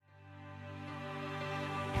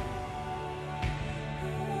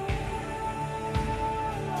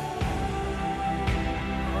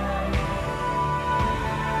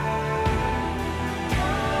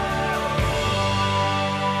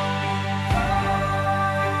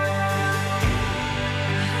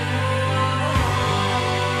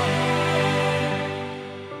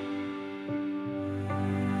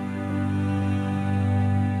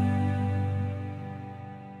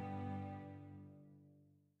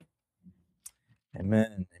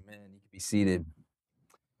Amen. Amen. You can be seated.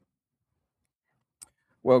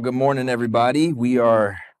 Well, good morning, everybody. We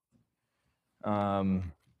are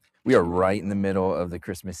right in the middle of the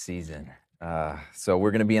Christmas season. So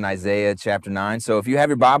we're going to be in Isaiah chapter 9. So if you have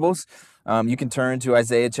your Bibles, you can turn to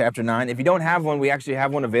Isaiah chapter 9. If you don't have one, we actually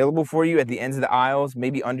have one available for you at the ends of the aisles,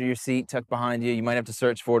 maybe under your seat, tucked behind you. You might have to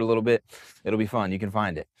search for it a little bit. It'll be fun. You can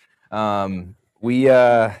find it.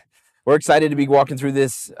 We're excited to be walking through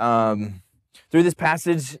this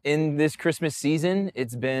passage in this Christmas season.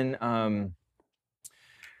 It's been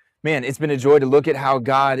it's been a joy to look at how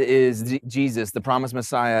God is Jesus, the promised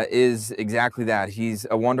Messiah, is exactly that. He's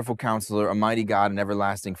a wonderful counselor, a mighty God, an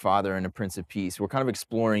everlasting Father, and a Prince of Peace. We're kind of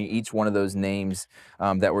exploring each one of those names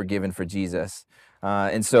that were given for Jesus.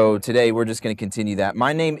 And so today we're just going to continue that.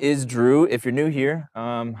 My name is Drew. If you're new here,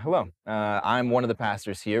 hello. I'm one of the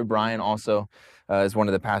pastors here. Brian also is one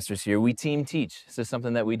of the pastors here. We team teach. This is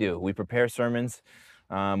something that we do. We prepare sermons.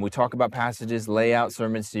 We talk about passages, lay out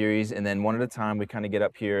sermon series, and then one at a time we kind of get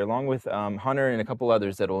up here along with Hunter and a couple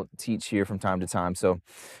others that will teach here from time to time. So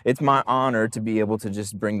it's my honor to be able to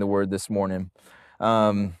just bring the word this morning.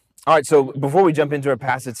 All right, so before we jump into our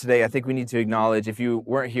passage today, I think we need to acknowledge, if you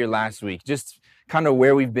weren't here last week, just kind of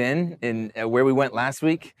where we've been and where we went last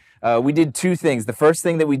week. We did two things. The first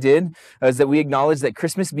thing that we did is that we acknowledged that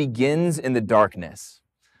Christmas begins in the darkness.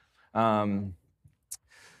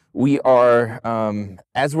 We are,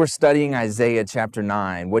 as we're studying Isaiah chapter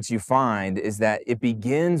 9, what you find is that it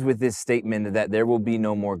begins with this statement that there will be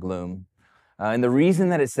no more gloom. And the reason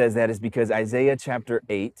that it says that is because Isaiah chapter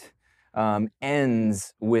 8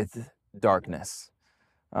 ends with darkness.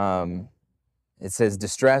 It says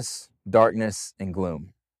distress, darkness, and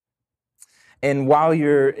gloom. And while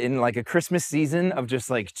you're in like a Christmas season of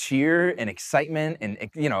just like cheer and excitement and,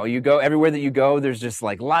 you go everywhere that you go, there's just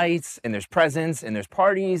like lights and there's presents and there's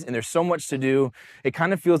parties and there's so much to do. It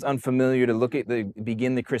kind of feels unfamiliar to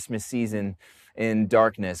begin the Christmas season in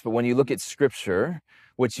darkness. But when you look at Scripture,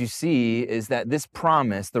 what you see is that this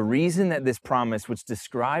promise, the reason that this promise, which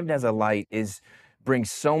described as a light,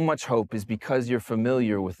 brings so much hope is because you're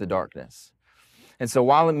familiar with the darkness. And so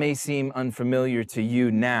while it may seem unfamiliar to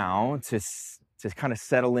you now to kind of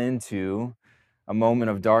settle into a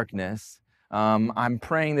moment of darkness, I'm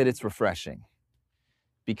praying that it's refreshing.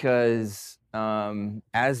 Because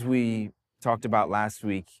as we talked about last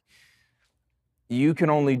week, you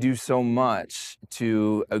can only do so much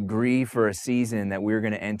to agree for a season that we're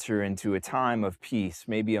going to enter into a time of peace,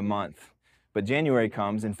 maybe a month. But January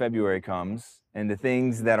comes and February comes, and the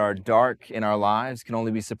things that are dark in our lives can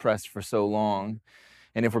only be suppressed for so long.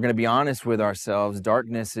 And if we're going to be honest with ourselves,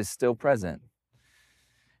 darkness is still present.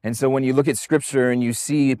 And so when you look at Scripture and you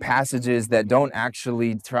see passages that don't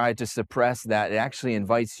actually try to suppress that, it actually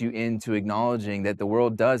invites you into acknowledging that the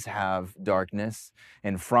world does have darkness.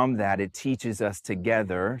 And from that, it teaches us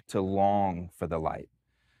together to long for the light.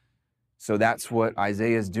 So that's what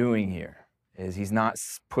Isaiah is doing here, is he's not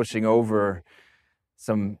pushing over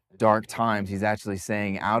some dark times. He's actually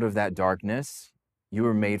saying, out of that darkness, you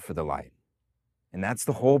were made for the light. And that's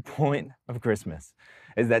the whole point of Christmas,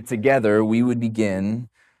 is that together we would begin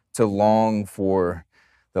to long for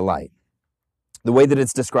the light. The way that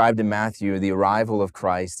it's described in Matthew, the arrival of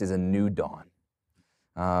Christ is a new dawn.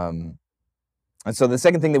 And so the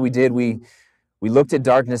second thing that we did, we looked at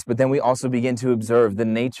darkness, but then we also begin to observe the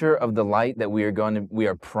nature of the light that we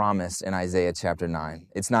are promised in Isaiah chapter 9.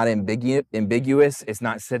 It's not ambiguous. It's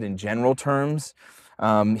not said in general terms.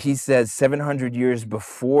 He says 700 years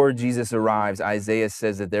before Jesus arrives, Isaiah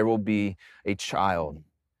says that there will be a child.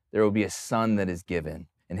 There will be a son that is given,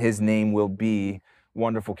 and his name will be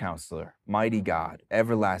Wonderful Counselor, Mighty God,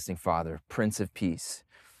 Everlasting Father, Prince of Peace.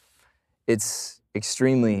 It's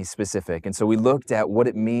extremely specific. And so we looked at what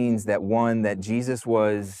it means that Jesus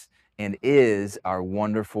was and is our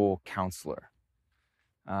wonderful counselor.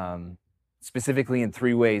 Specifically in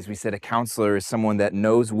three ways. We said a counselor is someone that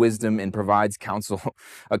knows wisdom and provides counsel.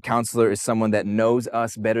 A counselor is someone that knows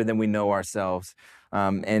us better than we know ourselves.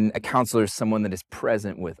 And a counselor is someone that is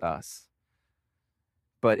present with us.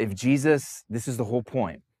 But if Jesus, this is the whole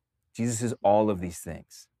point. Jesus is all of these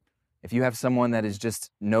things. If you have someone that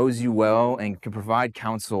knows you well and can provide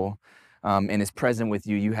counsel and is present with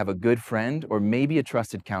you, you have a good friend or maybe a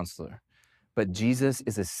trusted counselor. But Jesus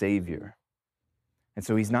is a savior. And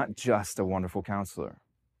so he's not just a wonderful counselor.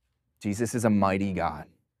 Jesus is a mighty God.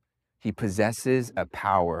 He possesses a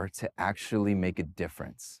power to actually make a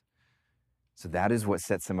difference. So that is what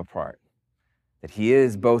sets him apart. That he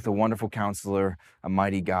is both a wonderful counselor, a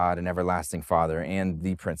mighty God, an everlasting Father, and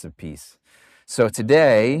the Prince of Peace. So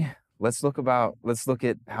today, let's look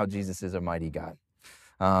at how Jesus is a mighty God.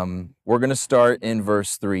 We're going to start in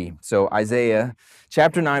verse 3. So Isaiah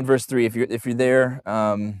chapter 9, verse 3. If you're there,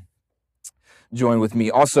 join with me.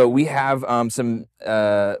 Also, we have some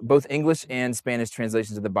both English and Spanish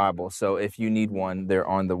translations of the Bible. So if you need one, they're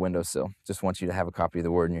on the windowsill. Just want you to have a copy of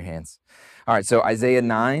the word in your hands. All right, so Isaiah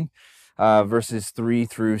 9, verses 3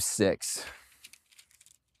 through 6.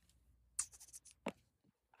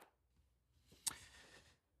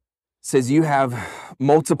 Says, "You have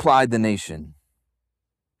multiplied the nation.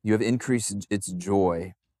 You have increased its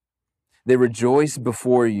joy. They rejoice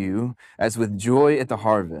before you as with joy at the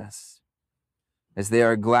harvest, as they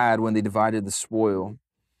are glad when they divided the spoil.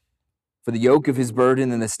 For the yoke of his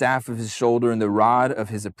burden and the staff of his shoulder and the rod of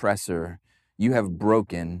his oppressor, you have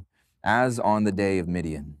broken as on the day of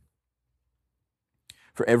Midian.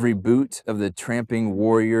 For every boot of the tramping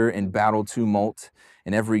warrior in battle tumult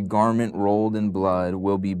and every garment rolled in blood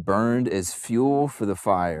will be burned as fuel for the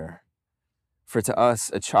fire. For to us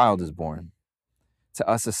a child is born, to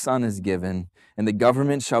us a son is given, and the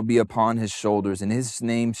government shall be upon his shoulders, and his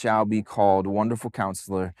name shall be called Wonderful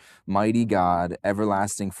Counselor, Mighty God,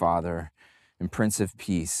 Everlasting Father, and Prince of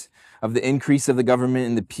Peace. Of the increase of the government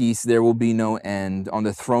and the peace there will be no end, on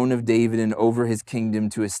the throne of David and over his kingdom,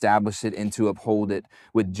 to establish it and to uphold it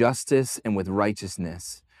with justice and with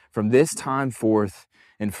righteousness, from this time forth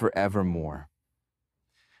and forevermore.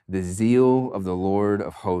 The zeal of the Lord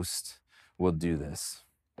of hosts will do this."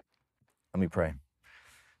 Let me pray.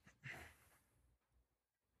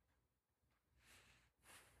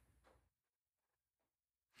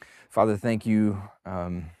 Father, thank you.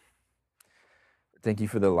 Thank you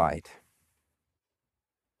for the light.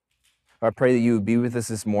 I pray that you would be with us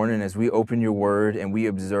this morning as we open your word and we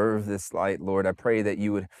observe this light, Lord. I pray that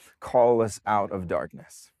you would call us out of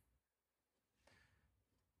darkness.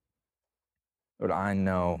 Lord, I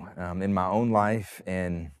know in my own life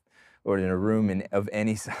and, Lord, in a room of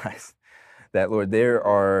any size, that, Lord, there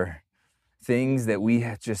are things that we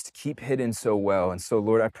just keep hidden so well. And so,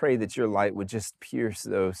 Lord, I pray that your light would just pierce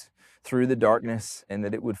those through the darkness, and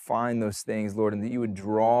that it would find those things, Lord, and that you would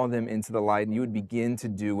draw them into the light, and you would begin to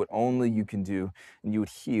do what only you can do, and you would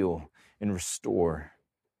heal and restore.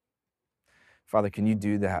 Father, can you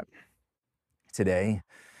do that today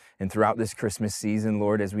and throughout this Christmas season,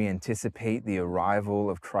 Lord, as we anticipate the arrival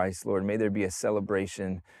of Christ, Lord? May there be a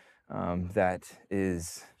celebration that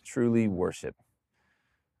is truly worship.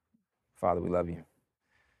 Father, we love you.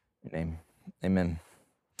 In your name, amen.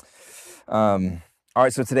 All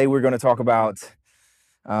right, so today we're going to talk about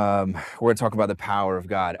the power of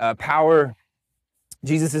God. Power.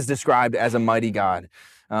 Jesus is described as a mighty God,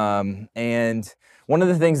 and one of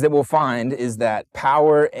the things that we'll find is that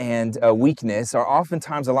power and weakness are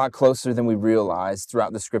oftentimes a lot closer than we realize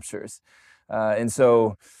throughout the scriptures, and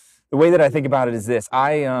so the way that I think about it is this.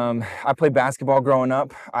 I played basketball growing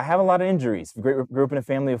up. I have a lot of injuries. Grew up in a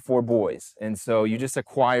family of 4 boys, and so you just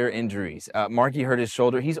acquire injuries. Marky hurt his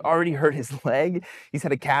shoulder. He's already hurt his leg. He's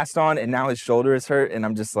had a cast on, and now his shoulder is hurt, and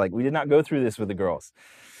I'm just like, we did not go through this with the girls.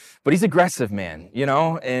 But he's aggressive, man, you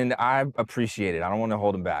know, and I appreciate it. I don't want to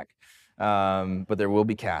hold him back. But there will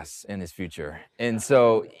be casts in his future. And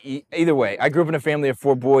so either way, I grew up in a family of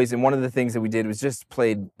 4 boys, and one of the things that we did was just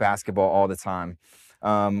played basketball all the time.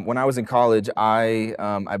 When I was in college,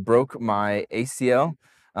 I broke my ACL,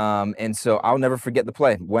 and so I'll never forget the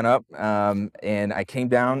play. Went up, and I came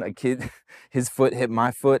down. A kid, his foot hit my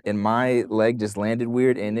foot, and my leg just landed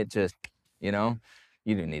weird, and it just, you know,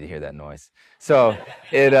 you didn't need to hear that noise. So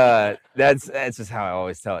that's just how I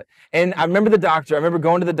always tell it. And I remember the doctor. I remember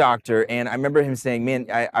going to the doctor, and I remember him saying, "Man,"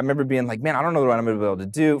 I remember being like, "Man, I don't know what I'm going to be able to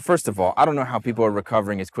do." First of all, I don't know how people are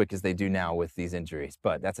recovering as quick as they do now with these injuries,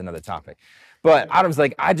 but that's another topic. But I was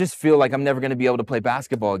like, I just feel like I'm never going to be able to play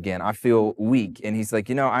basketball again. I feel weak. And he's like,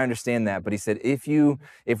 I understand that. But he said, if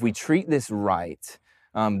we treat this right,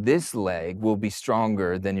 this leg will be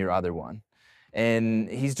stronger than your other one. And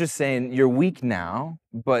he's just saying, you're weak now,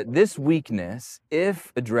 but this weakness,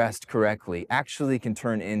 if addressed correctly, actually can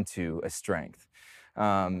turn into a strength.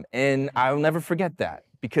 And I'll never forget that,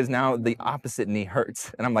 because now the opposite knee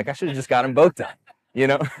hurts. And I'm like, I should have just got them both done, you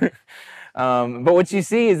know? But what you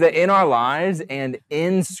see is that in our lives and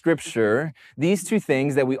in Scripture, these two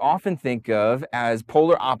things that we often think of as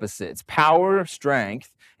polar opposites, power,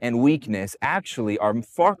 strength, and weakness, actually are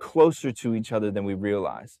far closer to each other than we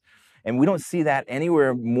realize. And we don't see that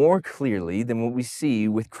anywhere more clearly than what we see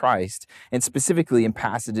with Christ, and specifically in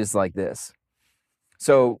passages like this.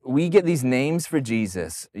 So we get these names for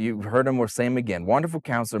Jesus. You've heard them, we'll say them again. Wonderful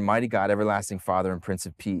Counselor, Mighty God, Everlasting Father, and Prince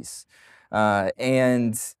of Peace.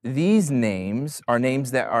 And these names are names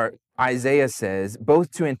that are, Isaiah says, both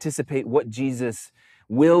to anticipate what Jesus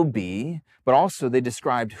will be, but also they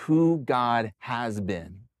described who God has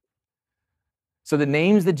been. So the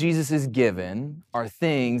names that Jesus is given are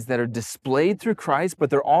things that are displayed through Christ, but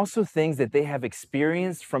they're also things that they have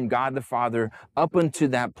experienced from God the Father up until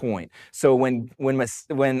that point. So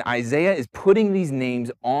when Isaiah is putting these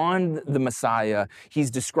names on the Messiah,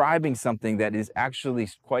 he's describing something that is actually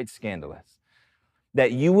quite scandalous.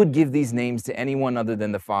 That you would give these names to anyone other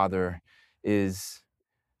than the Father is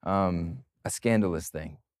a scandalous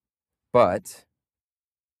thing. But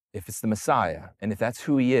if it's the Messiah, and if that's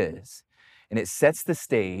who he is, and it sets the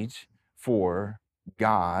stage for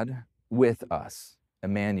God with us,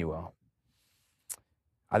 Emmanuel.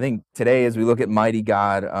 I think today, as we look at mighty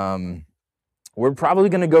God, we're probably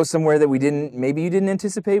going to go somewhere that maybe you didn't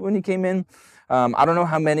anticipate when you came in. I don't know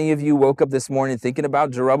how many of you woke up this morning thinking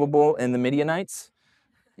about Zerubbabel and the Midianites.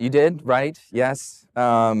 You did, right? Yes.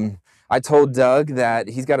 I told Doug that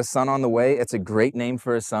he's got a son on the way. It's a great name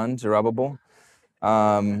for a son, Zerubbabel.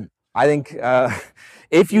 I think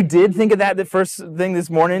if you did think of that the first thing this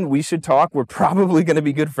morning, we should talk. We're probably going to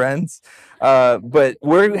be good friends. But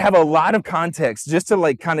we have a lot of context just to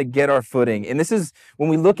like kind of get our footing. And this is when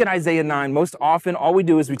we look at Isaiah 9, most often all we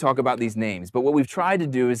do is we talk about these names. But what we've tried to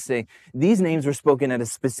do is say these names were spoken at a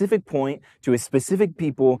specific point to a specific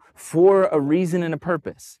people for a reason and a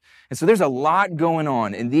purpose. And so there's a lot going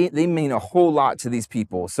on, and they mean a whole lot to these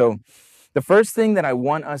people. So the first thing that I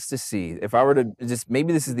want us to see, if I were to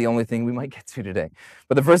maybe this is the only thing we might get to today,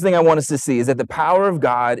 but the first thing I want us to see is that the power of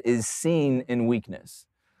God is seen in weakness.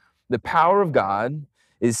 The power of God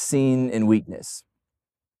is seen in weakness.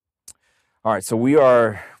 All right, so we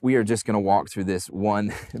are just going to walk through this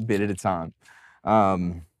one bit at a time.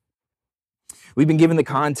 We've been given the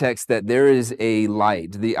context that there is a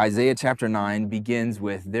light. The Isaiah chapter 9 begins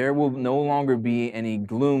with, there will no longer be any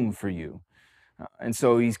gloom for you. And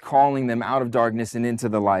so he's calling them out of darkness and into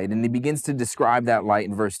the light. And he begins to describe that light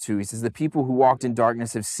in verse 2. He says, the people who walked in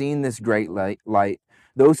darkness have seen this great light.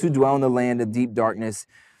 Those who dwell in the land of deep darkness,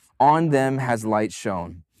 on them has light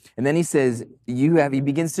shone. And then he says, he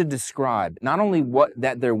begins to describe not only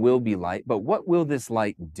that there will be light, but what will this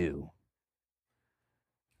light do?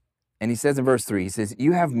 And he says in verse 3, he says,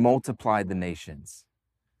 you have multiplied the nations.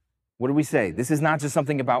 What do we say? This is not just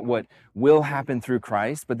something about what will happen through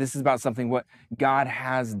Christ, but this is about something what God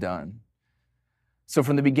has done. So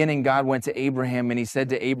from the beginning, God went to Abraham and he said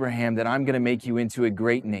to Abraham that I'm going to make you into a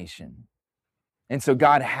great nation. And so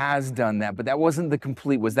God has done that, but that wasn't the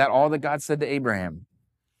complete. Was that all that God said to Abraham?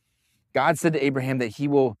 God said to Abraham that he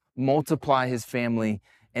will multiply his family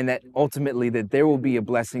and that ultimately that there will be a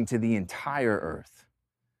blessing to the entire earth,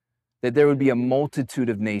 that there would be a multitude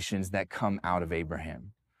of nations that come out of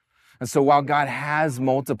Abraham. And so while God has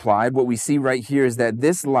multiplied, what we see right here is that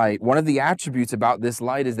this light, one of the attributes about this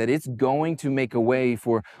light is that it's going to make a way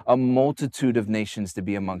for a multitude of nations to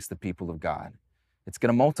be amongst the people of God. It's going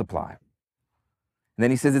to multiply. And then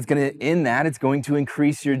he says it's going to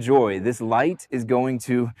increase your joy. This light is going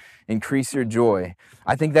to increase your joy.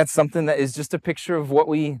 I think that's something that is just a picture of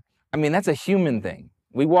that's a human thing.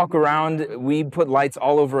 We walk around, we put lights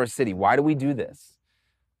all over our city. Why do we do this?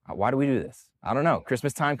 Why do we do this? I don't know.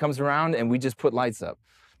 Christmas time comes around and we just put lights up.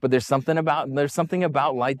 But there's something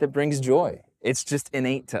about light that brings joy. It's just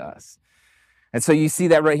innate to us. And so you see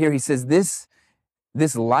that right here. He says this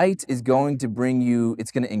light is going to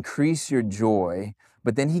it's going to increase your joy.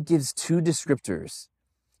 But then he gives two descriptors.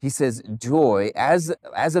 He says joy, as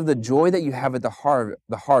of the joy that you have at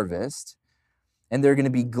the harvest, and they're going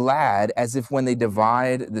to be glad as if when they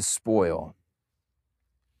divide the spoil.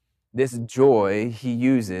 This joy he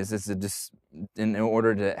uses in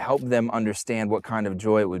order to help them understand what kind of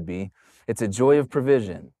joy it would be. It's a joy of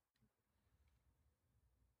provision.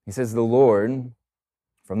 He says, the Lord,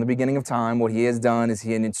 from the beginning of time, what he has done is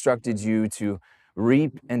he had instructed you to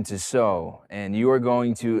reap and to sow. And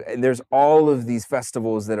there's all of these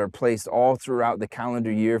festivals that are placed all throughout the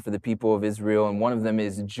calendar year for the people of Israel. And one of them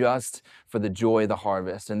is just for the joy of the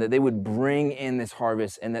harvest, and that they would bring in this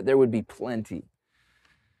harvest and that there would be plenty.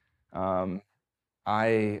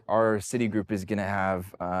 Our city group is going to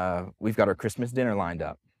have, we've got our Christmas dinner lined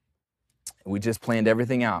up. We just planned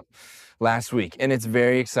everything out last week, and it's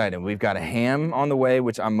very exciting. We've got a ham on the way,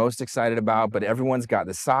 which I'm most excited about, but everyone's got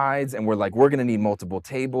the sides, and we're going to need multiple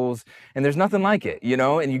tables, and there's nothing like it,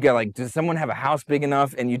 and you get does someone have a house big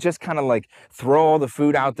enough? And you just kind of throw all the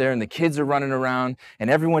food out there, and the kids are running around, and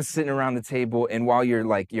everyone's sitting around the table, and while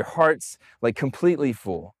your heart's completely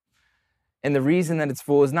full. And the reason that it's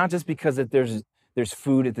full is not just because that there's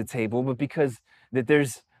food at the table, but because that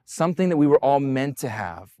there's something that we were all meant to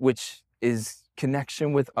have, which is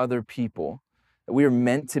connection with other people, We are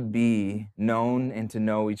meant to be known and to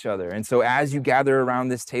know each other. And so as you gather around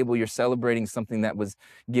this table, you're celebrating something that was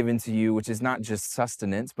given to you, which is not just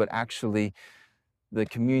sustenance, but actually the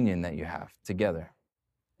communion that you have together.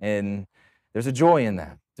 And there's a joy in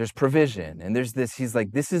that. There's provision. And there's this, he's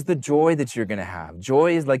like, this is the joy that you're going to have.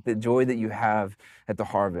 Joy is like the joy that you have at the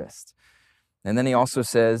harvest. And then he also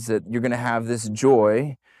says that you're going to have this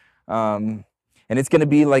joy, and it's going to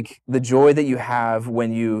be like the joy that you have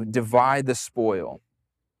when you divide the spoil.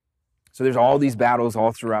 So there's all these battles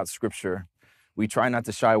all throughout Scripture. We try not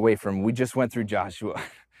to shy away from. We just went through Joshua.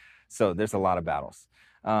 So there's a lot of battles.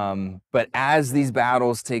 But as these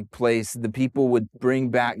battles take place, the people would bring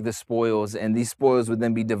back the spoils, and these spoils would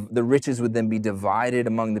then be, the riches would then be divided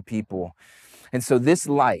among the people. And so this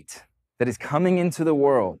light that is coming into the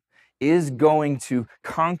world is going to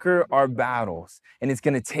conquer our battles, and it's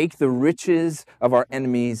going to take the riches of our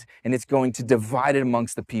enemies, and it's going to divide it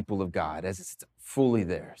amongst the people of God as it's fully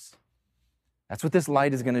theirs. That's what this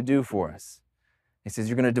light is going to do for us. He says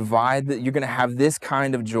you're going to divide, you're going to have this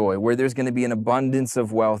kind of joy where there's going to be an abundance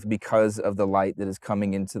of wealth because of the light that is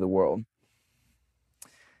coming into the world.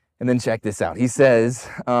 And then check this out. He says,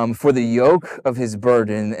 for the yoke of his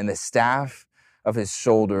burden and the staff of his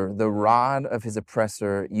shoulder, the rod of his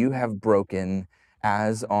oppressor, you have broken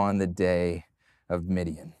as on the day of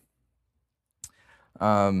Midian.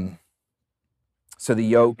 So the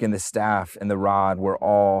yoke and the staff and the rod were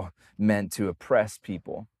all meant to oppress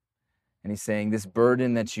people. And he's saying this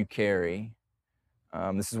burden that you carry,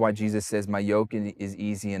 this is why Jesus says, my yoke is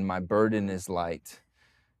easy and my burden is light.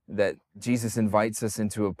 That Jesus invites us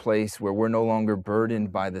into a place where we're no longer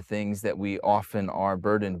burdened by the things that we often are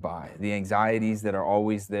burdened by, the anxieties that are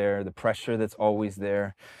always there, the pressure that's always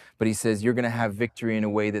there. But he says you're going to have victory in a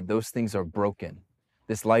way that those things are broken.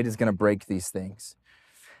 This light is going to break these things.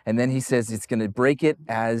 And then he says it's going to break it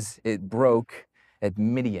as it broke at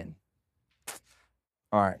Midian.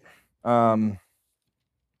 All right.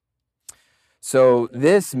 So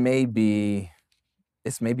this may be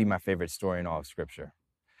my favorite story in all of Scripture.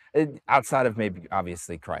 Outside of maybe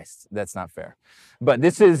obviously Christ. That's not fair. But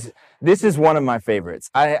this is one of my favorites.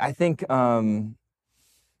 I think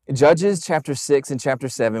Judges chapter 6 and chapter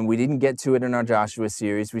 7, we didn't get to it in our Joshua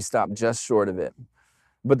series. We stopped just short of it.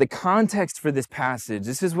 But the context for this passage,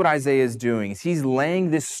 this is what Isaiah is doing. Is he's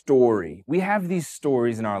laying this story. We have these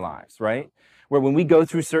stories in our lives, right? Where when we go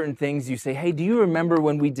through certain things, you say, hey, do you remember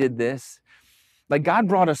when we did this? Like God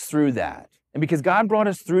brought us through that. And because God brought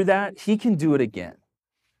us through that, he can do it again.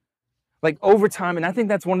 Like over time, and I think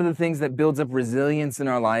that's one of the things that builds up resilience in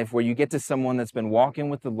our life, where you get to someone that's been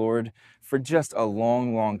walking with the Lord for just a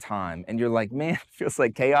long, long time. And you're like, man, it feels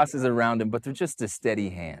like chaos is around them, but they're just a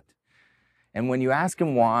steady hand. And when you ask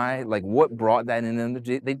them why, like what brought that in them,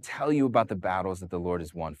 they tell you about the battles that the Lord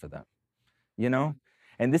has won for them, you know?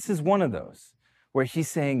 And this is one of those where he's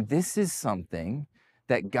saying, this is something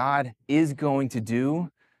that God is going to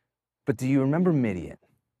do, but do you remember Midian?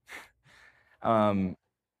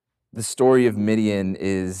 The story of Midian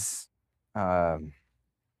is the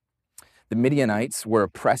Midianites were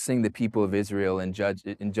oppressing the people of Israel in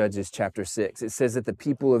Judges chapter 6. It says that the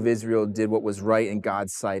people of Israel did what was right in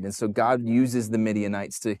God's sight. And so God uses the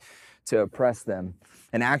Midianites to oppress them.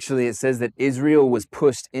 And actually it says that Israel was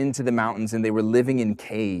pushed into the mountains and they were living in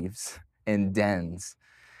caves and dens.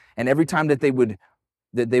 And every time that they would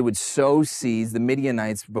sow seeds, the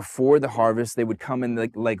Midianites, before the harvest, they would come in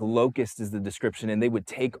like locust is the description, and they would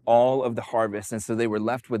take all of the harvest. And so they were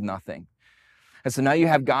left with nothing. And so now you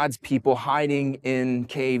have God's people hiding in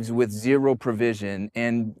caves with zero provision.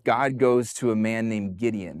 And God goes to a man named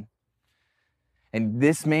Gideon. And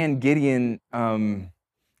this man, Gideon,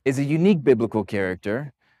 is a unique biblical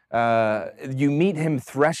character. You meet him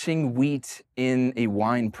threshing wheat in a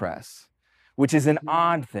wine press, which is an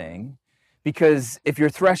odd thing. Because if you're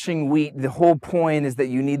threshing wheat, the whole point is that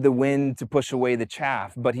you need the wind to push away the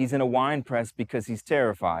chaff. But he's in a wine press because he's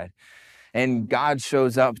terrified. And God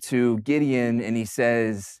shows up to Gideon and he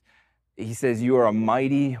says, you are a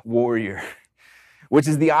mighty warrior, which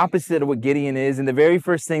is the opposite of what Gideon is. And the very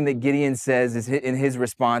first thing that Gideon says is in his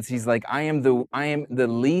response, he's like, I am the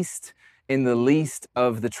least in the least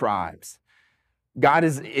of the tribes.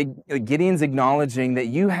 Gideon's acknowledging that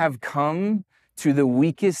you have come to the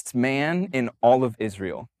weakest man in all of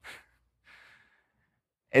Israel.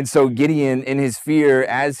 And so Gideon, in his fear,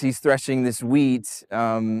 as he's threshing this wheat,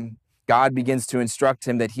 God begins to instruct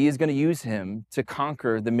him that he is going to use him to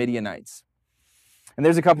conquer the Midianites. And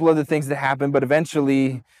there's a couple other things that happen, but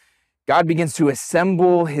eventually God begins to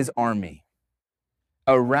assemble his army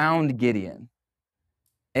around Gideon.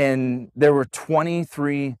 And there were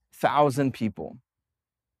 23,000 people.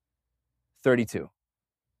 32.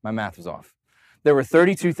 My math was off. There were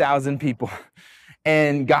 32,000 people.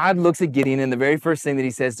 And God looks at Gideon, and the very first thing that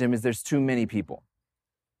he says to him is, there's too many people.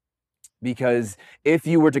 Because if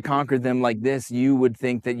you were to conquer them like this, you would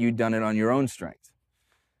think that you'd done it on your own strength.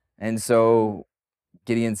 And so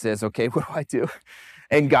Gideon says, okay, what do I do?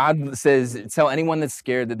 And God says, tell anyone that's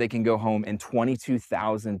scared that they can go home, and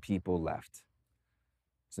 22,000 people left.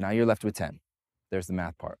 So now you're left with 10. There's the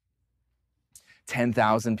math part.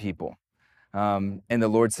 10,000 people. And the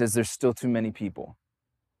Lord says, there's still too many people.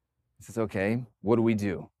 He says, okay, what do we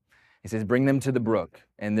do? He says, bring them to the brook.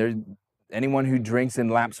 And anyone who drinks and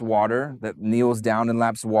laps water, that kneels down and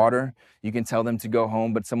laps water, you can tell them to go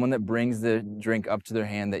home. But someone that brings the drink up to their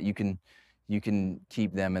hand, that you can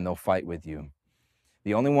keep them, and they'll fight with you.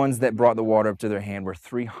 The only ones that brought the water up to their hand were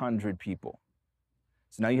 300 people.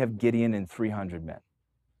 So now you have Gideon and 300 men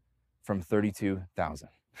from 32,000.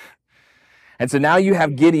 And so now you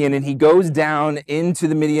have Gideon, and he goes down into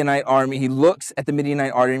the Midianite army. He looks at the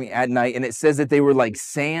Midianite army at night, and it says that they were like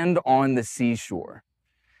sand on the seashore.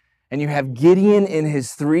 And you have Gideon and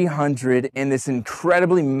his 300 in this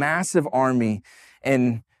incredibly massive army,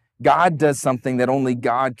 and God does something that only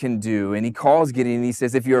God can do. And he calls Gideon, and he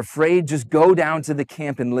says, if you're afraid, just go down to the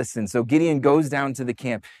camp and listen. So Gideon goes down to the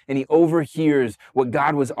camp, and he overhears what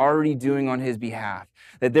God was already doing on his behalf,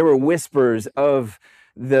 that there were whispers of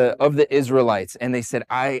the Israelites. And they said,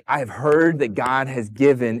 I've heard that God has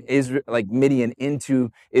given Israel, like Midian,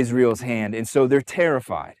 into Israel's hand. And so they're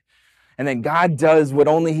terrified. And then God does what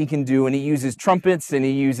only he can do. And he uses trumpets, and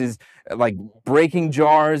he uses like breaking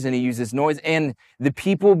jars, and he uses noise. And the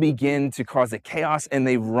people begin to cause a chaos, and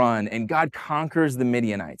they run. And God conquers the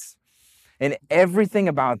Midianites. And everything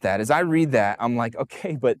about that, as I read that, I'm like,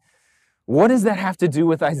 okay, but what does that have to do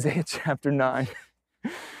with Isaiah chapter 9?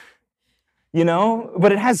 You know,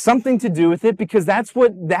 but it has something to do with it, because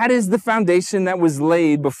that is the foundation that was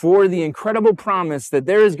laid before the incredible promise that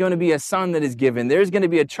there is going to be a son that is given. There's going to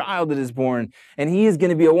be a child that is born, and he is going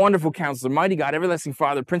to be a wonderful counselor, mighty God, everlasting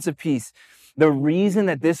Father, Prince of Peace. The reason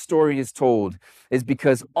that this story is told is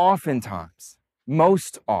because oftentimes,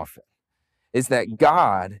 most often, is that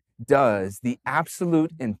God does the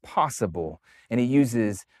absolute impossible, and he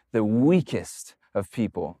uses the weakest of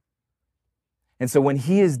people. And so when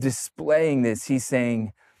he is displaying this, he's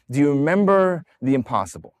saying, do you remember the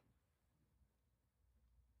impossible?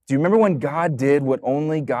 Do you remember when God did what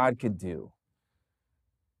only God could do?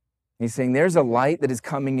 He's saying there's a light that is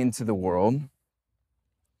coming into the world,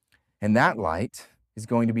 and that light is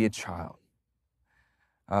going to be a child.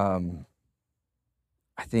 I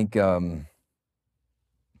think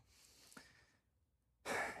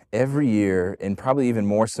every year, and probably even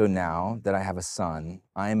more so now that I have a son,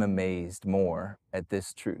 I am amazed more at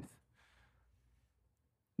this truth.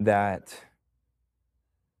 That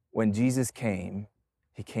when Jesus came,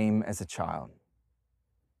 he came as a child.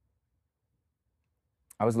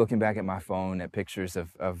 I was looking back at my phone at pictures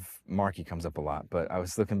of Marky comes up a lot, but I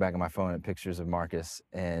was looking back at my phone at pictures of Marcus,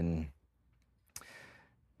 and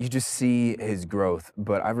you just see his growth.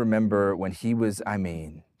 But I remember when he was,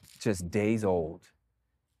 just days old.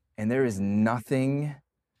 And there is nothing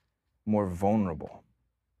more vulnerable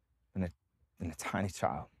than a tiny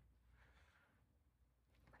child.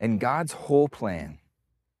 And God's whole plan,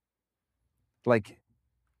 like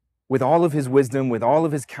with all of his wisdom, with all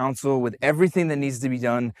of his counsel, with everything that needs to be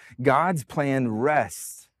done, God's plan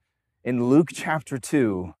rests in Luke chapter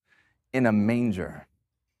 2 in a manger.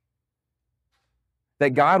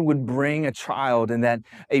 That God would bring a child, and that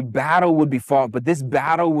a battle would be fought, but this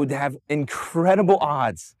battle would have incredible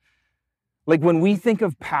odds. Like when we think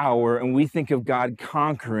of power and we think of God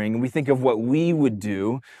conquering, and we think of what we would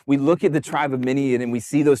do, we look at the tribe of Midian and we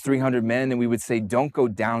see those 300 men, and we would say, don't go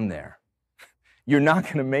down there. You're not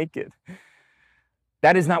going to make it.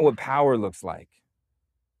 That is not what power looks like.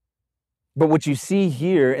 But what you see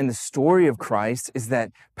here in the story of Christ is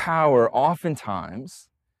that power oftentimes,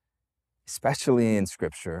 especially in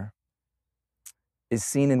Scripture, is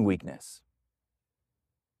seen in weakness.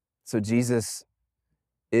 So Jesus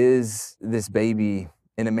is this baby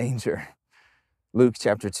in a manger. Luke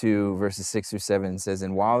chapter 2, verses 6-7 says,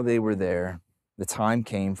 and while they were there, the time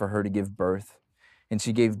came for her to give birth. And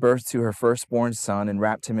she gave birth to her firstborn son, and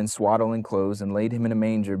wrapped him in swaddling clothes, and laid him in a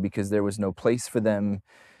manger, because there was no place for them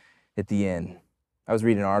at the inn. I was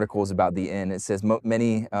reading articles about the inn. It says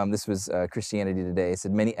this was Christianity Today. It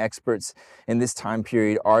said many experts in this time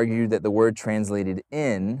period argued that the word translated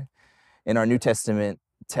inn in our New Testament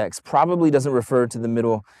text probably doesn't refer to the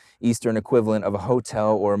Middle Eastern equivalent of a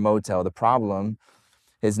hotel or a motel. The problem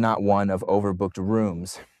is not one of overbooked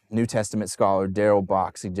rooms. New Testament scholar Darrell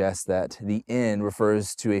Bock suggests that the inn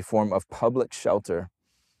refers to a form of public shelter,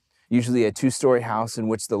 usually a two-story house in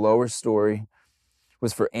which the lower story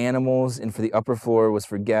was for animals and for the upper floor was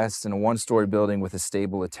for guests, and a one-story building with a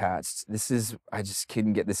stable attached. I just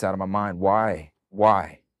couldn't get this out of my mind. Why?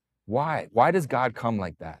 Why does God come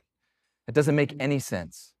like that? It doesn't make any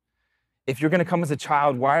sense. If you're going to come as a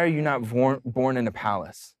child, why are you not born in a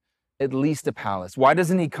palace? At least a palace. Why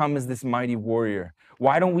doesn't he come as this mighty warrior?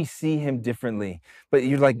 Why don't we see him differently? But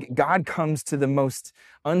you're like, God comes to the most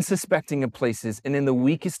unsuspecting of places and in the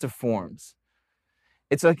weakest of forms.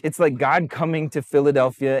 It's like God coming to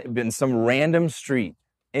Philadelphia in some random street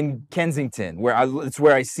in Kensington, it's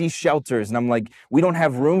where I see shelters, and I'm like, we don't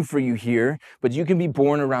have room for you here, but you can be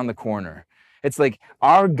born around the corner. It's like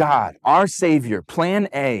our God, our Savior, plan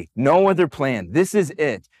A, no other plan. This is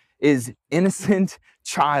it, is innocent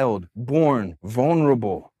child, born,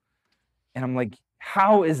 vulnerable. And I'm like,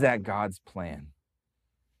 how is that God's plan?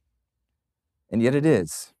 And yet it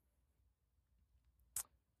is.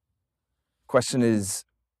 Question is,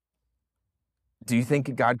 do you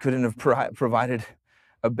think God couldn't have provided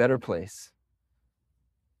a better place?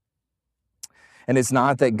 And it's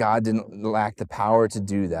not that God didn't lack the power to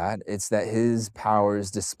do that. It's that his power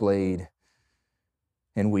is displayed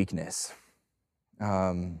in weakness.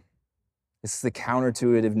 It's the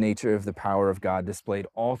counterintuitive nature of the power of God displayed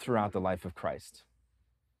all throughout the life of Christ.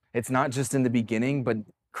 It's not just in the beginning, but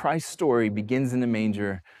Christ's story begins in the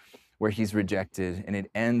manger where he's rejected, and it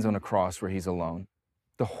ends on a cross where he's alone.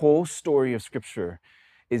 The whole story of Scripture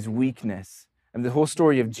is weakness, and the whole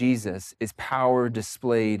story of Jesus is power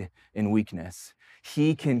displayed in weakness.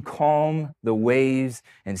 He can calm the waves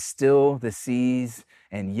and still the seas,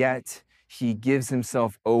 and yet he gives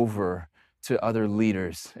himself over to other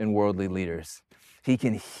leaders and worldly leaders. He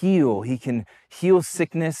can heal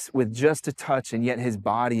sickness with just a touch, and yet his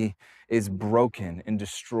body is broken and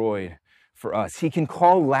destroyed for us. He can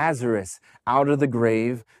call Lazarus out of the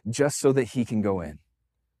grave just so that he can go in.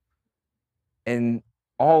 And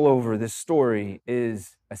all over this story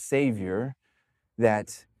is a Savior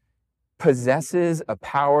that possesses a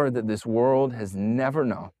power that this world has never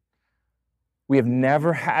known. We have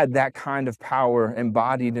never had that kind of power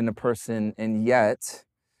embodied in a person, and yet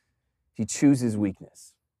he chooses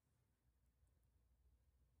weakness.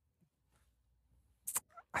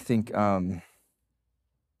 I think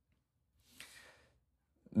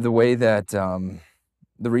the way that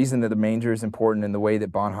the reason that the manger is important, and the way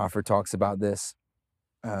that Bonhoeffer talks about this,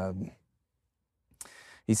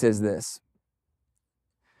 he says this.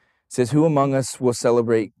 He says, "Who among us will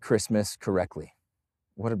celebrate Christmas correctly?"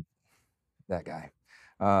 That guy.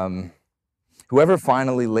 Whoever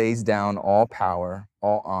finally lays down all power,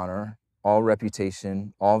 all honor, all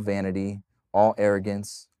reputation, all vanity, all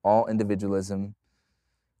arrogance, all individualism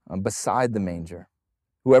beside the manger.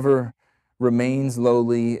 Whoever remains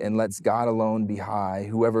lowly and lets God alone be high.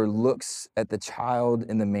 Whoever looks at the child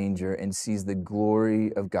in the manger and sees the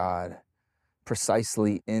glory of God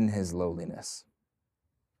precisely in his lowliness.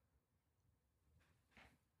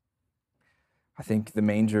 I think the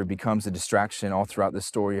manger becomes a distraction all throughout the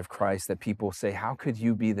story of Christ, that people say, how could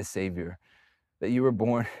you be the Savior? That you were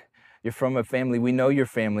born, you're from a family, we know your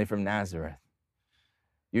family from Nazareth.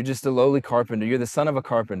 You're just a lowly carpenter. You're the son of a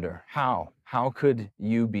carpenter. How? How could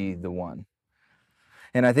you be the one?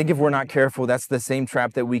 And I think if we're not careful, that's the same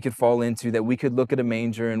trap that we could fall into, that we could look at a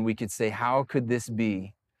manger and we could say, how could this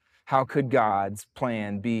be? How could God's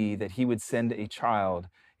plan be that he would send a child,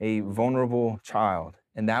 a vulnerable child,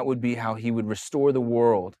 and that would be how he would restore the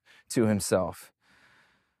world to himself?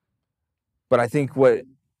 But I think what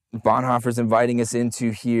Bonhoeffer's inviting us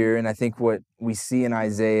into here, and I think what we see in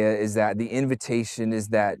Isaiah, is that the invitation is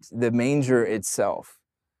that the manger itself,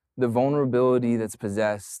 the vulnerability that's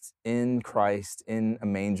possessed in Christ in a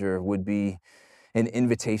manger, would be an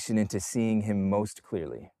invitation into seeing him most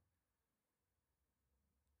clearly.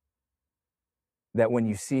 That when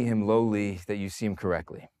you see him lowly, that you see him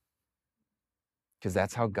correctly. Because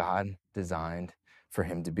that's how God designed for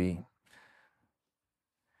him to be.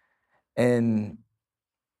 And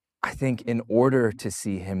I think in order to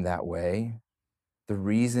see him that way, the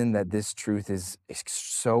reason that this truth is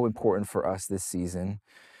so important for us this season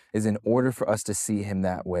is, in order for us to see him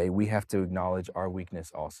that way, we have to acknowledge our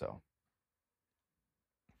weakness also.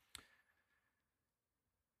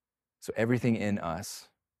 So everything in us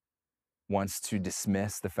wants to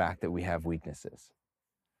dismiss the fact that we have weaknesses.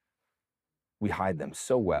 We hide them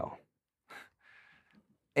so well.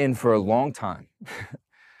 And for a long time,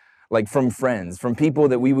 like from friends, from people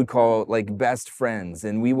that we would call like best friends,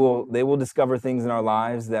 and they will discover things in our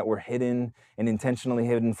lives that were hidden and intentionally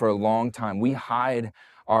hidden for a long time. We hide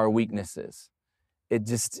our weaknesses. It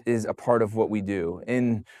just is a part of what we do.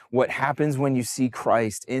 And what happens when you see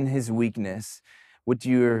Christ in his weakness, what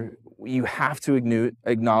you have to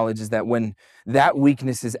acknowledge is that when that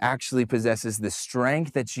weakness actually possesses the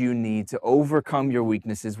strength that you need to overcome your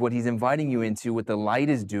weaknesses, what he's inviting you into, what the light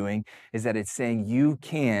is doing, is that it's saying you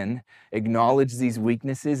can acknowledge these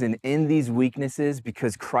weaknesses, and in these weaknesses,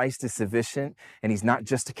 because Christ is sufficient and he's not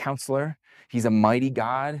just a counselor, he's a mighty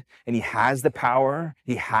God, and he has the power.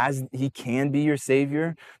 He can be your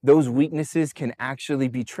savior. Those weaknesses can actually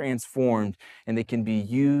be transformed, and they can be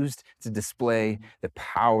used to display the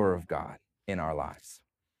power of God in our lives.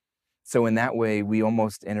 So in that way, we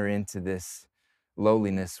almost enter into this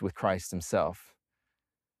lowliness with Christ himself.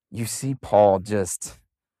 You see Paul just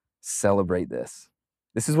celebrate this.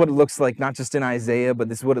 This is what it looks like, not just in Isaiah, but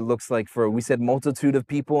this is what it looks like for, we said, multitude of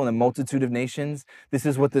people and a multitude of nations. This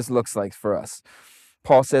is what this looks like for us.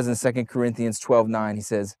 Paul says in 2 Corinthians 12:9, he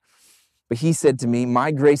says, "But he said to me,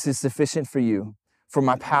 my grace is sufficient for you, for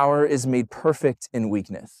my power is made perfect in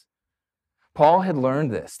weakness." Paul had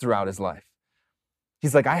learned this throughout his life.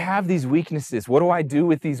 He's like, I have these weaknesses. What do I do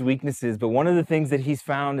with these weaknesses? But one of the things that he's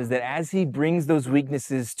found is that as he brings those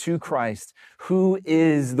weaknesses to Christ, who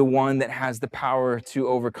is the one that has the power to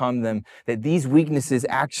overcome them, that these weaknesses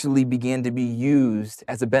actually began to be used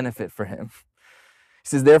as a benefit for him. He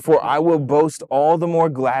says, "Therefore, I will boast all the more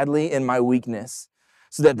gladly in my weakness,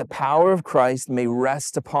 so that the power of Christ may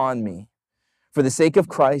rest upon me. For the sake of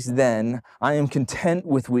Christ, then, I am content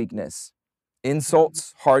with weakness,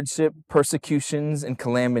 insults, hardship, persecutions, and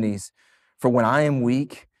calamities. For when I am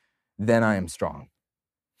weak, then I am strong."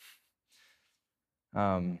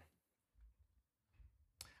 I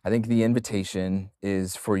think the invitation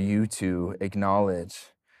is for you to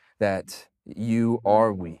acknowledge that you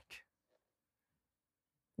are weak.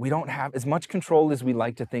 We don't have as much control as we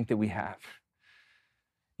like to think that we have.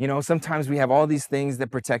 You know, sometimes we have all these things that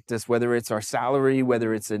protect us, whether it's our salary,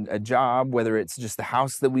 whether it's a job, whether it's just the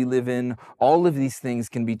house that we live in. All of these things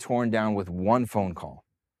can be torn down with one phone call.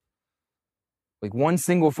 Like one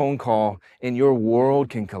single phone call and your world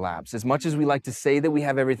can collapse. As much as we like to say that we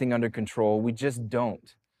have everything under control, we just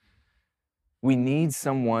don't. We need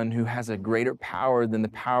someone who has a greater power than the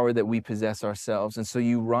power that we possess ourselves. And so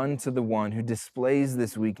you run to the one who displays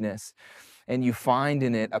this weakness, and you find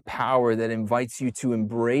in it a power that invites you to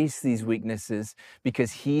embrace these weaknesses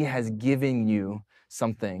because he has given you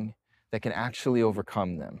something that can actually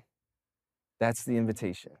overcome them. That's the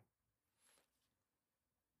invitation.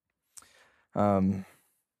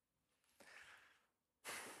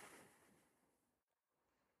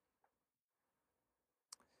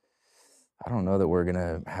 I don't know that we're going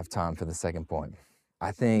to have time for the second point.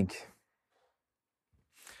 I think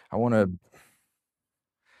we're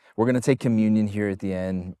going to take communion here at the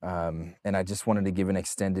end, and I just wanted to give an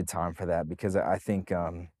extended time for that because I think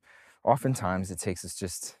oftentimes it takes us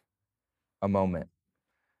just a moment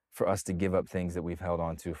for us to give up things that we've held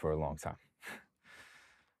on to for a long time.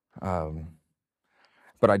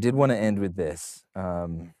 But I did want to end with this.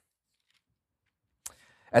 At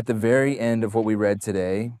the very end of what we read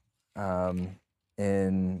today,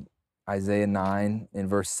 in Isaiah 9, in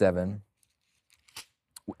verse 7,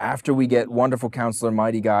 after we get wonderful counselor,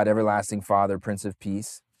 mighty God, everlasting Father, Prince of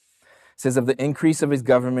Peace, it says, "Of the increase of his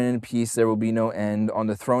government and peace there will be no end on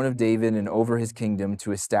the throne of David and over his kingdom,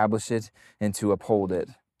 to establish it and to uphold it."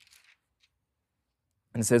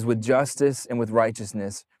 And it says, "With justice and with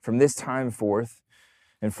righteousness from this time forth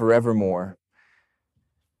and forevermore."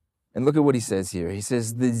 And look at what he says here. He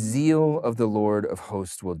says, "The zeal of the Lord of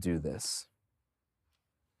hosts will do this."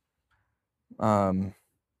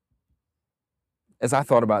 As I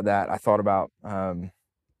thought about that, I thought about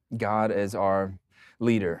God as our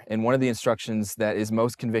leader. And one of the instructions that is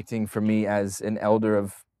most convicting for me as an elder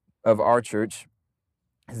of our church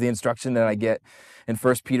is the instruction that I get in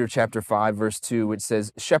 1 Peter chapter 5, verse 2, which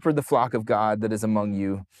says, "Shepherd the flock of God that is among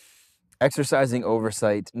you, exercising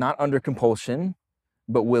oversight, not under compulsion,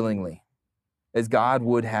 but willingly, as God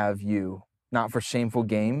would have you, not for shameful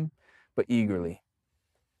gain, but eagerly."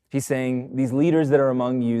 He's saying these leaders that are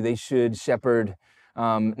among you, they should shepherd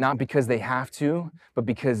not because they have to, but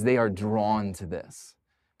because they are drawn to this,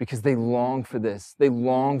 because they long for this. They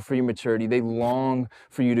long for your maturity. They long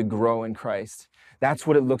for you to grow in Christ. That's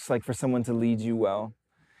what it looks like for someone to lead you well.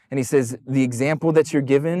 And he says, the example that you're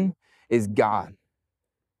given is God,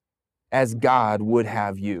 as God would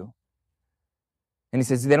have you. And he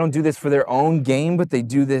says, they don't do this for their own gain, but they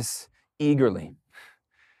do this eagerly.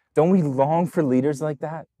 Don't we long for leaders like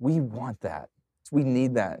that? We want that. We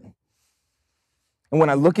need that. And when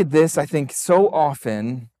I look at this, I think so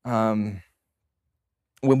often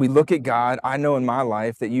when we look at God, I know in my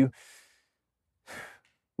life that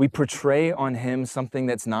we portray on him something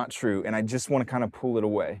that's not true, and I just want to kind of pull it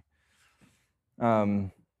away.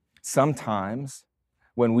 Sometimes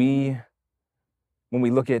when we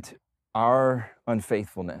look at our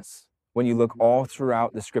unfaithfulness, when you look all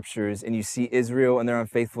throughout the scriptures and you see Israel and their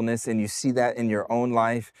unfaithfulness, and you see that in your own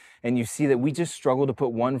life, and you see that we just struggle to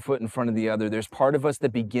put one foot in front of the other, there's part of us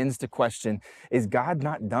that begins to question, is God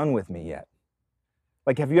not done with me yet?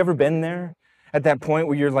 Like, have you ever been there at that point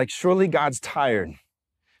where you're like, surely God's tired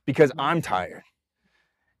because I'm tired?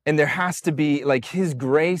 And there has to be, like, his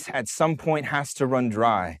grace at some point has to run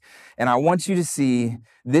dry. And I want you to see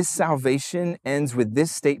this salvation ends with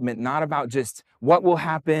this statement, not about just what will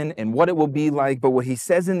happen and what it will be like, but what he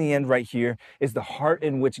says in the end right here is the heart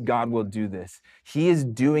in which God will do this. He is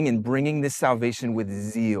doing and bringing this salvation with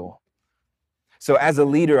zeal. So as a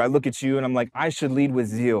leader, I look at you and I'm like, I should lead with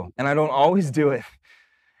zeal. And I don't always do it.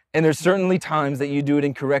 And there's certainly times that you do it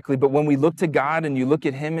incorrectly, but when we look to God and you look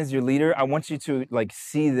at him as your leader, I want you to like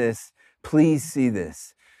see this. Please see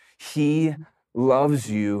this. He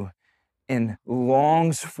loves you and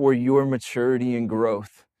longs for your maturity and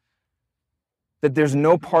growth. That there's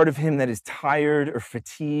no part of him that is tired or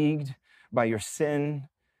fatigued by your sin,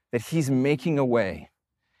 that he's making a way.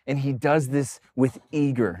 And he does this with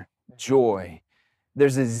eager joy.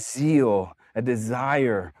 There's a zeal, a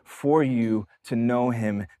desire for you to know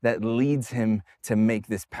him that leads him to make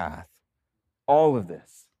this path. All of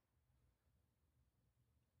this.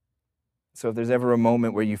 So if there's ever a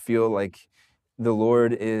moment where you feel like the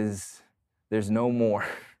Lord there's no more,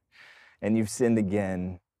 and you've sinned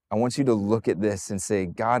again, I want you to look at this and say,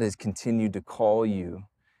 God has continued to call you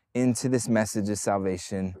into this message of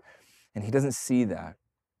salvation, and he doesn't see that.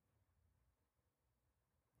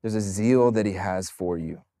 There's a zeal that he has for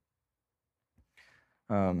you.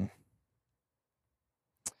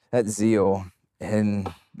 That zeal, in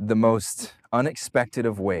the most unexpected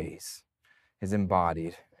of ways, is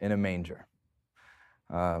embodied in a manger.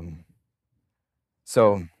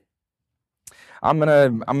 So I'm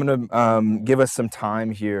gonna give us some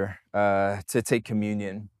time here to take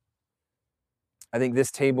communion. I think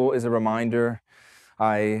this table is a reminder.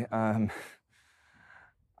 I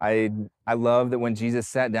love that when Jesus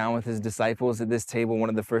sat down with his disciples at this table, one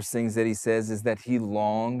of the first things that he says is that he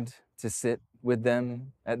longed to sit with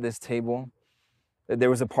them at this table. That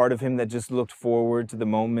there was a part of him that just looked forward to the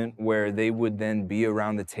moment where they would then be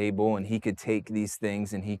around the table and he could take these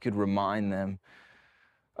things and he could remind them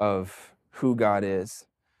of who God is.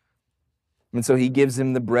 And so he gives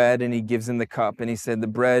him the bread and he gives him the cup, and he said, the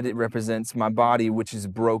bread, it represents my body, which is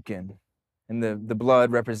broken. And the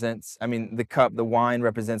blood represents, the cup, the wine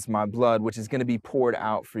represents my blood, which is going to be poured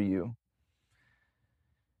out for you.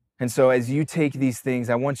 And so as you take these things,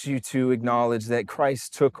 I want you to acknowledge that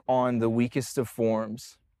Christ took on the weakest of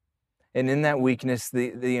forms. And in that weakness,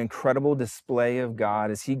 the incredible display of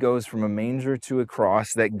God as he goes from a manger to a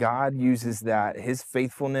cross, that God uses that, his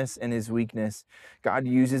faithfulness and his weakness, God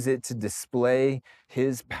uses it to display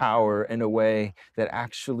his power in a way that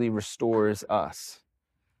actually restores us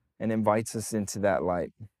and invites us into that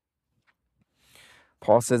light.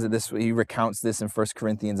 Paul says it this way, he recounts this in 1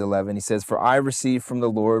 Corinthians 11. He says, "For I received from the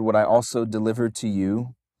Lord what I also delivered to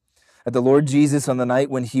you, that the Lord Jesus, on the night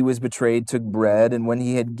when he was betrayed, took bread, and when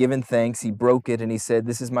he had given thanks, he broke it, and he said,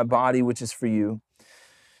 'This is my body, which is for you.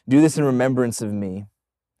 Do this in remembrance of me.'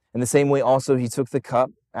 In the same way also he took the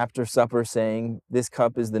cup after supper, saying, 'This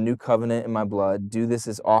cup is the new covenant in my blood. Do this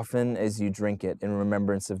as often as you drink it in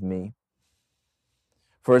remembrance of me.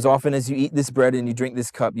 For as often as you eat this bread and you drink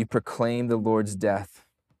this cup, you proclaim the Lord's death,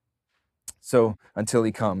 so until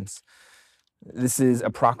he comes.'" This is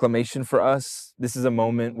a proclamation for us. This is a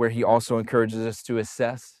moment where he also encourages us to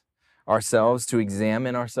assess ourselves, to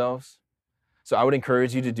examine ourselves. So I would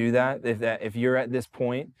encourage you to do that. If you're at this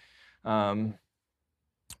point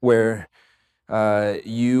where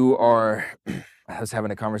you are, I was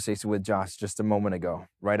having a conversation with Josh just a moment ago,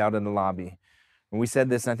 right out in the lobby. When we said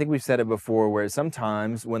this, and I think we've said it before, where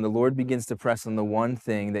sometimes when the Lord begins to press on the one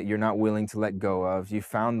thing that you're not willing to let go of, you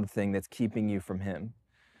found the thing that's keeping you from him.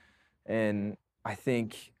 And I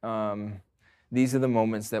think these are the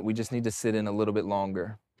moments that we just need to sit in a little bit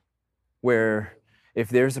longer, where if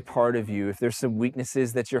there's a part of you, if there's some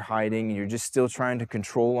weaknesses that you're hiding and you're just still trying to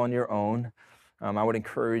control on your own, I would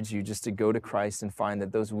encourage you just to go to Christ and find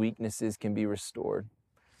that those weaknesses can be restored.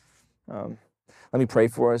 Let me pray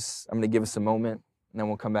for us. I'm going to give us a moment, and then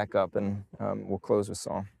we'll come back up and we'll close with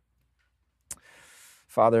song.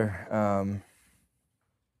 Father,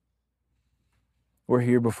 we're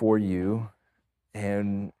here before you,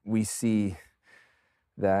 and we see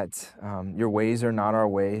that your ways are not our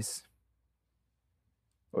ways,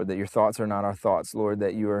 Lord, that your thoughts are not our thoughts, Lord,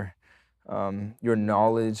 that your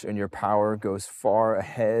knowledge and your power goes far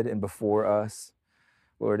ahead and before us,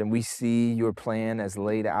 Lord, and we see your plan as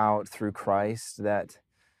laid out through Christ, that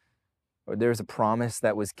Lord, there's a promise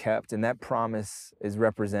that was kept, and that promise is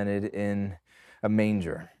represented in a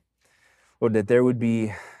manger. Lord, that there would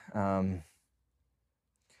be, Lord,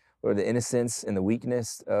 the innocence and the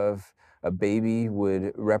weakness of a baby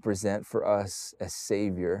would represent for us a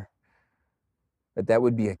Savior, that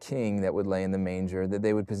would be a king that would lay in the manger, that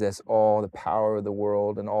they would possess all the power of the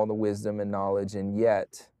world and all the wisdom and knowledge, and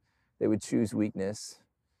yet they would choose weakness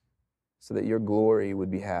so that your glory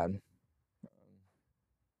would be had.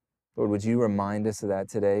 Lord, would you remind us of that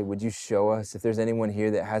today? Would you show us, if there's anyone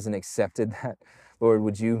here that hasn't accepted that, Lord,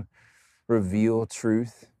 would you reveal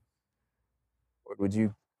truth? Lord, would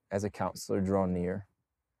you, as a counselor, draw near?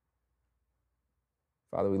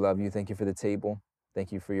 Father, we love you. Thank you for the table.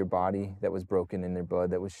 Thank you for your body that was broken and your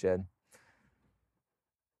blood that was shed.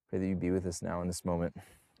 Pray that you be with us now in this moment.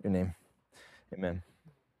 In your name, amen.